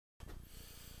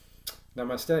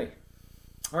Namaste.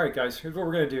 All right, guys, here's what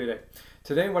we're going to do today.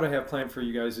 Today, what I have planned for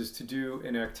you guys is to do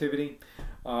an activity.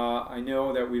 I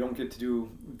know that we don't get to do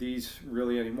these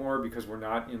really anymore because we're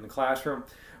not in the classroom,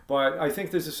 but I think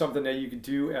this is something that you could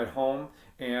do at home,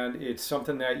 and it's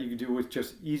something that you could do with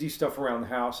just easy stuff around the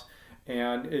house.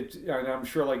 And I'm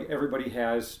sure like everybody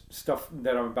has stuff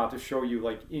that I'm about to show you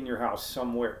like in your house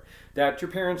somewhere that your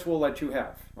parents will let you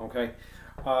have, okay?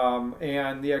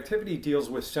 And the activity deals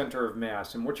with center of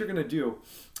mass. And what you're going to do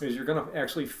is you're going to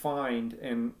actually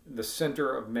find the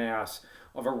center of mass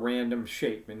of a random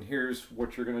shape. And here's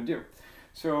what you're going to do.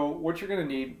 So what you're going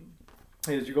to need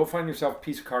is you go find yourself a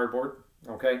piece of cardboard,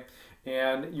 okay?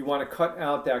 And you want to cut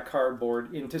out that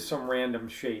cardboard into some random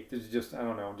shape. This is just, I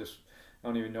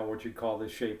don't even know what you'd call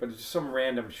this shape, but it's just some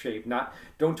random shape.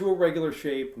 Don't do a regular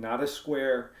shape, not a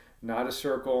square, not a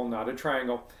circle, not a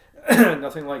triangle.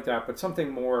 Nothing like that, but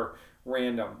something more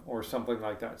random or something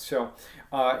like that. So,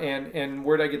 and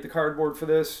where did I get the cardboard for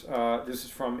this? This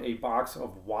is from a box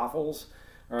of waffles,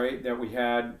 all right, that we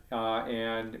had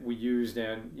and we used,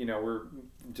 and we're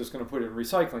just going to put it in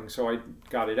recycling. So I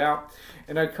got it out,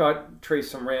 and I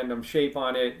traced some random shape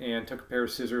on it, and took a pair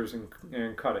of scissors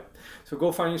and cut it. So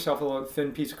go find yourself a little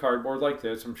thin piece of cardboard like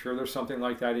this. I'm sure there's something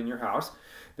like that in your house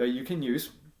that you can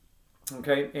use,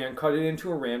 okay, and cut it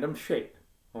into a random shape.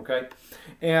 Okay,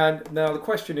 and now the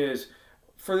question is,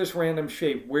 for this random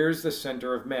shape, where's the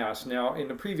center of mass? Now, in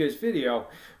the previous video,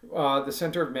 the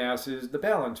center of mass is the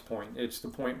balance point. It's the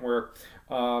point where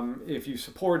if you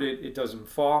support it, it doesn't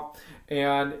fall.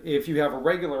 And if you have a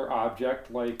regular object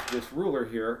like this ruler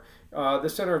here, the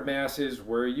center of mass is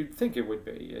where you'd think it would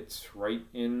be. It's right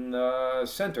in the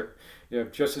center. You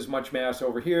have just as much mass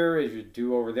over here as you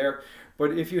do over there.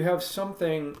 But if you have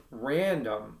something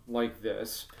random like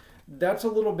this, that's a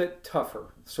little bit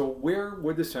tougher. So where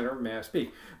would the center of mass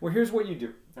be? Well, here's what you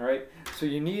do, all right? So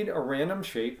you need a random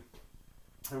shape,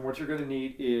 and what you're going to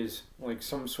need is like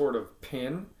some sort of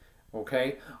pin,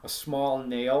 okay? A small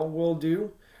nail will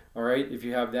do, all right? If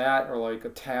you have that, or like a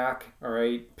tack, all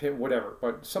right, pin, whatever,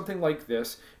 but something like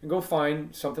this, and go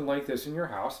find something like this in your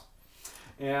house.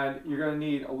 And you're going to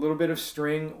need a little bit of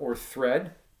string or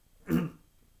thread,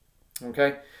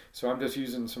 okay? So I'm just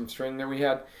using some string that we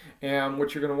had. And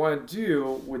what you're going to want to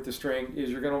do with the string is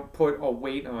you're going to put a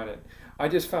weight on it. I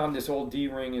just found this old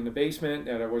D-ring in the basement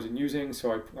that I wasn't using,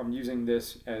 so I'm using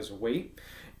this as a weight.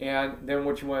 And then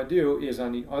what you want to do is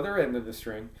on the other end of the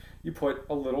string, you put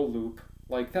a little loop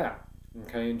like that,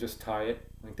 okay, and just tie it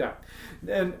like that.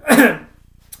 Then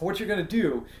what you're going to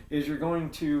do is you're going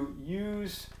to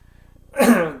use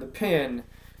the pin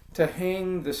to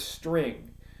hang the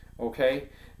string, okay?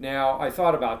 Now, I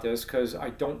thought about this because I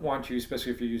don't want you,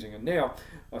 especially if you're using a nail,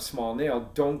 a small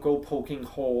nail, don't go poking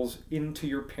holes into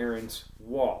your parents'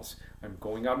 walls. I'm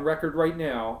going on record right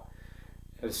now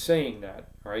as saying that,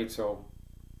 all right? So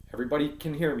everybody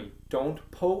can hear me.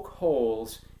 Don't poke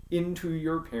holes into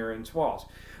your parents' walls,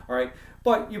 all right?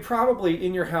 But you probably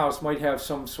in your house might have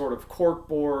some sort of cork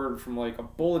board from like a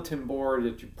bulletin board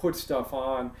that you put stuff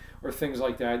on or things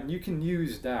like that, and you can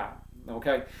use that.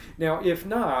 Okay, now if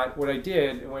not, what I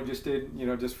did, and what I just did,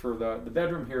 just for the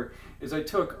bedroom here, is I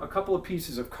took a couple of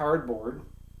pieces of cardboard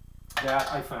that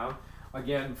I found,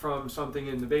 again, from something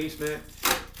in the basement,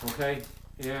 okay,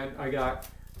 and I got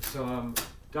some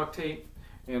duct tape,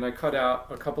 and I cut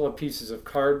out a couple of pieces of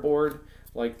cardboard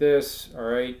like this, all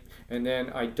right, and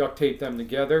then I duct taped them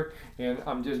together, and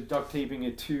I'm just duct taping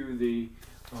it to the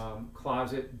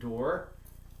closet door,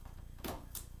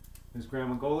 as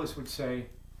Grandma Golis would say,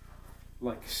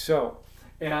 like so.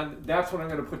 And that's when I'm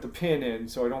going to put the pin in,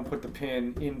 so I don't put the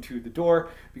pin into the door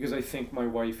because I think my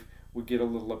wife would get a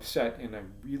little upset, and I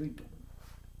really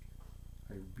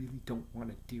don't want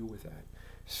to deal with that.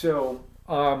 So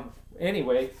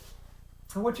anyway,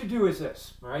 what you do is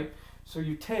this, all right? So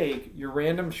you take your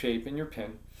random shape in your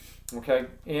pin, okay,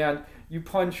 and you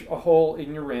punch a hole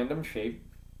in your random shape,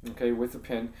 okay, with the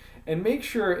pin, and make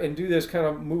sure and do this kind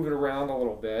of move it around a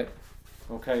little bit,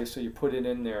 okay, so you put it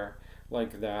in there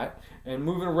like that, and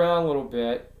move it around a little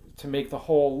bit to make the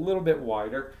hole a little bit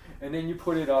wider, and then you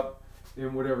put it up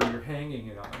in whatever you're hanging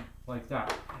it on, like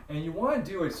that. And you want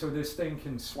to do it so this thing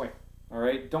can swing, all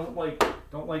right? Don't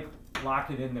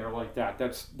lock it in there like that.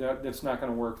 That's not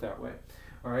going to work that way,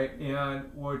 all right?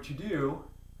 And what you do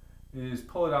is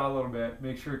pull it out a little bit,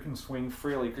 make sure it can swing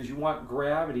freely, because you want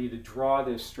gravity to draw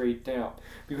this straight down.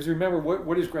 Because remember,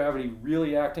 what is gravity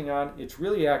really acting on? It's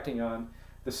really acting on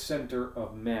the center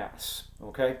of mass,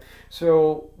 okay?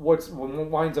 So what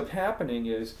winds up happening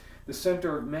is the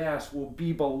center of mass will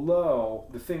be below,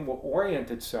 the thing will orient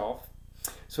itself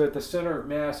so that the center of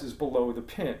mass is below the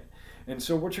pin. And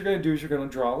so what you're going to do is you're going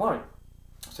to draw a line.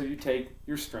 So you take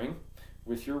your string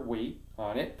with your weight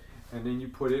on it, and then you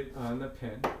put it on the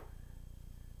pin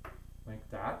like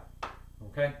that,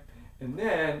 okay? And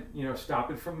then, stop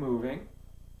it from moving,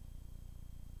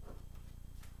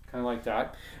 kind of like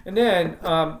that. And then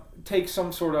take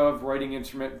some sort of writing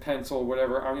instrument, pencil,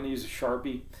 whatever. I'm going to use a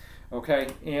Sharpie, okay?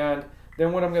 And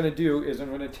then what I'm going to do is I'm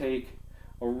going to take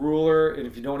a ruler, and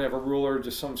if you don't have a ruler,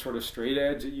 just some sort of straight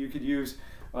edge that you could use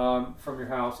from your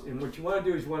house. And what you want to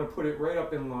do is you want to put it right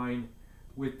up in line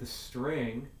with the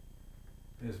string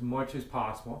as much as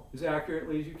possible, as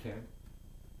accurately as you can.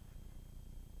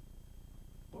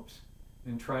 Whoops.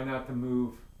 And try not to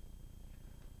move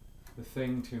the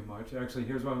thing too much. Actually,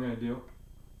 here's what I'm going to do.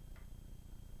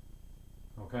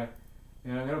 Okay.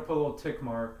 And I'm going to put a little tick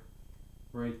mark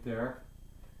right there.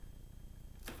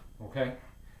 Okay.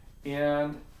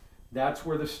 And that's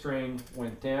where the string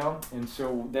went down. And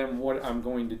so then what I'm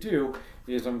going to do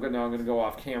is I'm going to go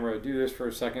off camera to do this for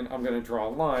a second. I'm going to draw a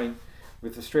line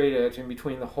with the straight edge in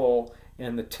between the hole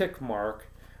and the tick mark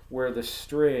where the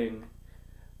string,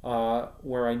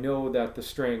 where I know that the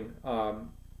string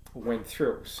went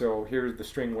through. So here's the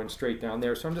string went straight down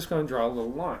there. So I'm just going to draw a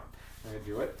little line. I'm going to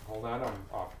do it. Hold on. I'm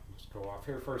off. Let's go off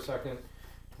here for a second.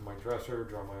 My dresser,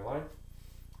 draw my line.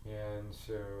 And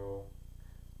so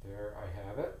there I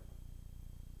have it.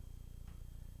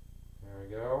 There we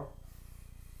go.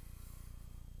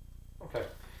 Okay.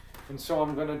 And so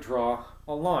I'm going to draw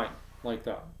a line like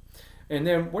that. And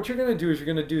then what you're going to do is you're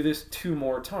going to do this 2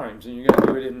 more times. And you're going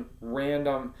to do it in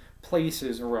random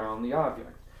places around the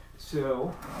object.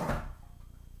 So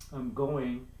I'm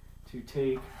going to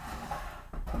take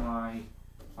my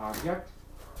object,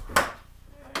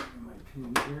 my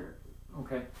pin here,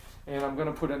 okay, and I'm going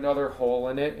to put another hole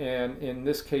in it, and in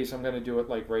this case I'm going to do it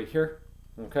like right here,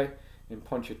 okay, and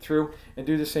punch it through, and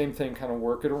do the same thing, kind of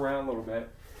work it around a little bit.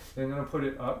 Then I'm going to put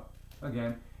it up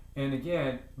again, and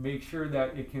again make sure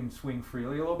that it can swing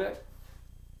freely a little bit,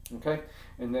 okay,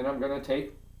 and then I'm going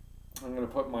to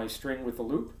put my string with the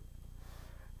loop,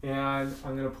 and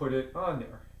I'm going to put it on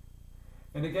there.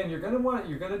 And again, you're going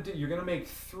to make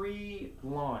 3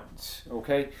 lines,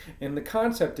 okay? And the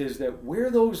concept is that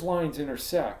where those lines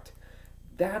intersect,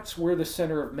 that's where the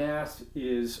center of mass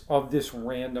is of this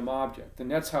random object.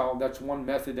 And that's one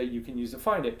method that you can use to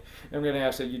find it. And I'm going to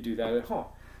ask that you do that at home.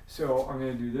 So I'm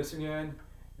going to do this again,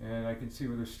 and I can see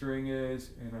where the string is,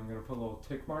 and I'm going to put a little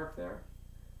tick mark there.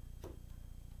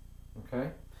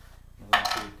 Okay? I'm going to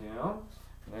put it down.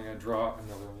 And I'm going to draw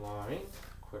another line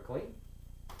quickly.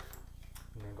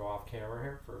 I'm going to go off camera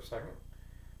here for a second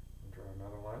and draw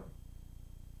another line.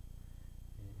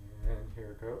 And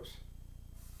here it goes.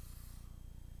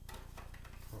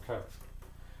 Okay.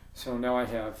 So now I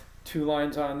have 2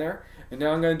 lines on there. And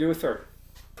now I'm going to do a third.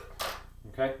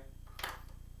 Okay.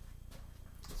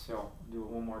 So I'll do it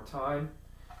one more time.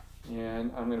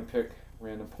 And I'm going to pick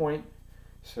random point.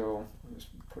 So I'll just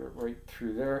put it right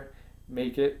through there.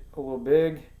 Make it a little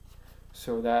big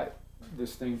so that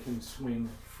this thing can swing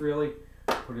freely.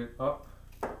 Put it up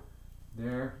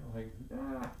there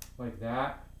like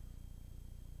that.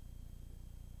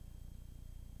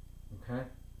 Okay.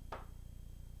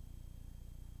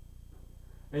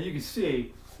 And you can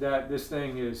see that this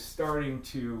thing is starting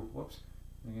to, whoops,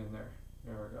 again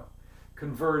there we go,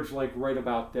 converge like right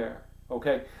about there.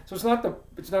 Okay, so it's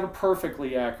not a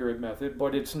perfectly accurate method,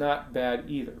 but it's not bad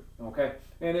either. Okay,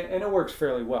 and it works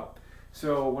fairly well.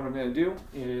 So what I'm going to do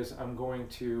is I'm going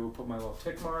to put my little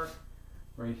tick mark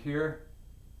right here,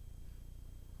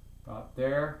 about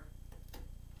there.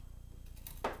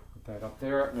 Put that up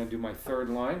there. I'm going to do my third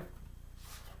line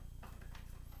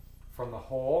from the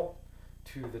hole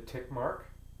to the tick mark.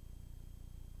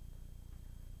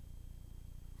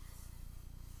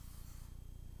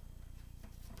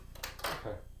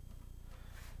 Okay.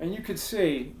 And you could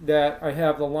see that I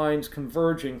have the lines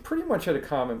converging pretty much at a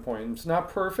common point. It's not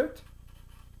perfect.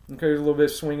 Okay, there's a little bit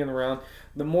of swinging around.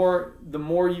 The more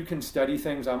you can study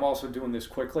things, I'm also doing this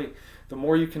quickly, the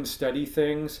more you can study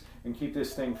things and keep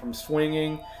this thing from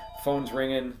swinging. Phone's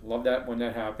ringing, love that when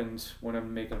that happens. When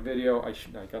I'm making a video, I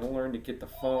gotta learn to get the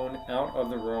phone out of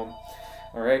the room.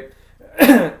 All right,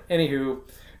 anywho,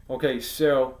 okay,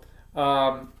 so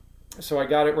I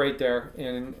got it right there,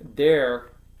 and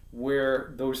there,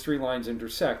 where those 3 lines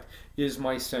intersect, is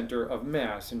my center of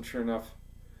mass, and sure enough,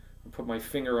 I put my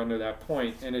finger under that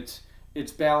point, and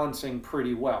it's balancing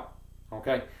pretty well.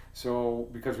 Okay, so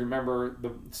because remember,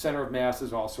 the center of mass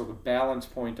is also the balance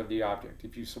point of the object.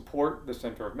 If you support the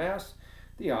center of mass,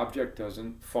 the object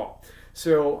doesn't fall.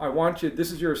 So I want you,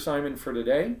 this is your assignment for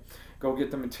today. Go get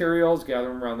the materials, gather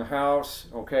them around the house.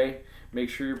 Okay, Make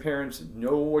sure your parents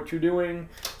know what you're doing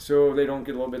so they don't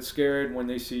get a little bit scared when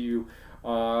they see you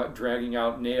dragging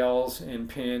out nails and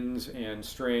pins and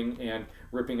string and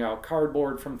ripping out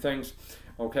cardboard from things.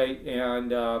 Okay,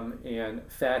 and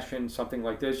fashion something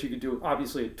like this. You could do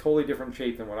obviously a totally different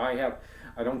shape than what I have.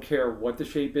 I don't care what the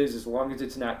shape is as long as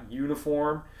it's not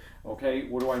uniform. Okay,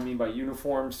 what do I mean by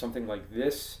uniform? Something like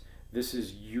this. This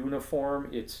is uniform.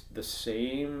 It's the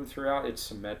same throughout. It's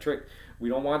symmetric. We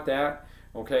don't want that.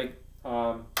 Okay,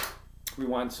 we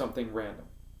want something random.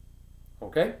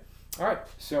 Okay, all right,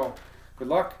 so good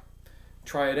luck.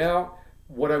 Try it out.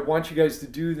 What I want you guys to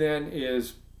do then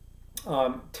is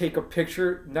take a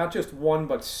picture, not just one,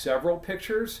 but several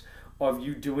pictures of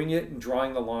you doing it and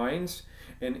drawing the lines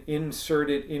and insert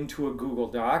it into a Google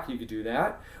Doc. You could do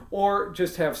that. Or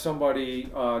just have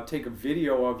somebody take a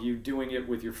video of you doing it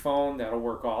with your phone. That'll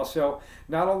work also.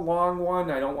 Not a long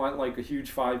one. I don't want like a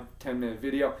huge 5-10 minute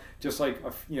video. Just like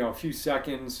a few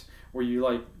seconds where you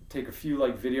like take a few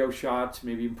like video shots,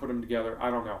 maybe even put them together.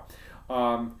 I don't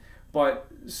know. But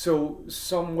so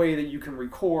some way that you can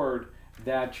record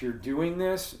that you're doing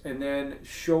this and then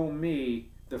show me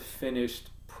the finished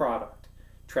product.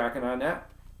 Tracking on that?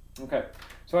 Okay.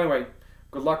 So anyway,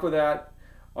 good luck with that.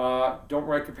 Don't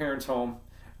wreck your parents' home.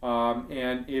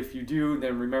 And if you do,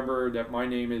 then remember that my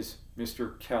name is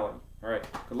Mr. Kelly. All right.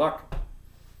 Good luck.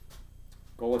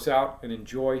 Goal us out and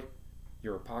enjoy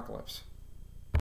your apocalypse.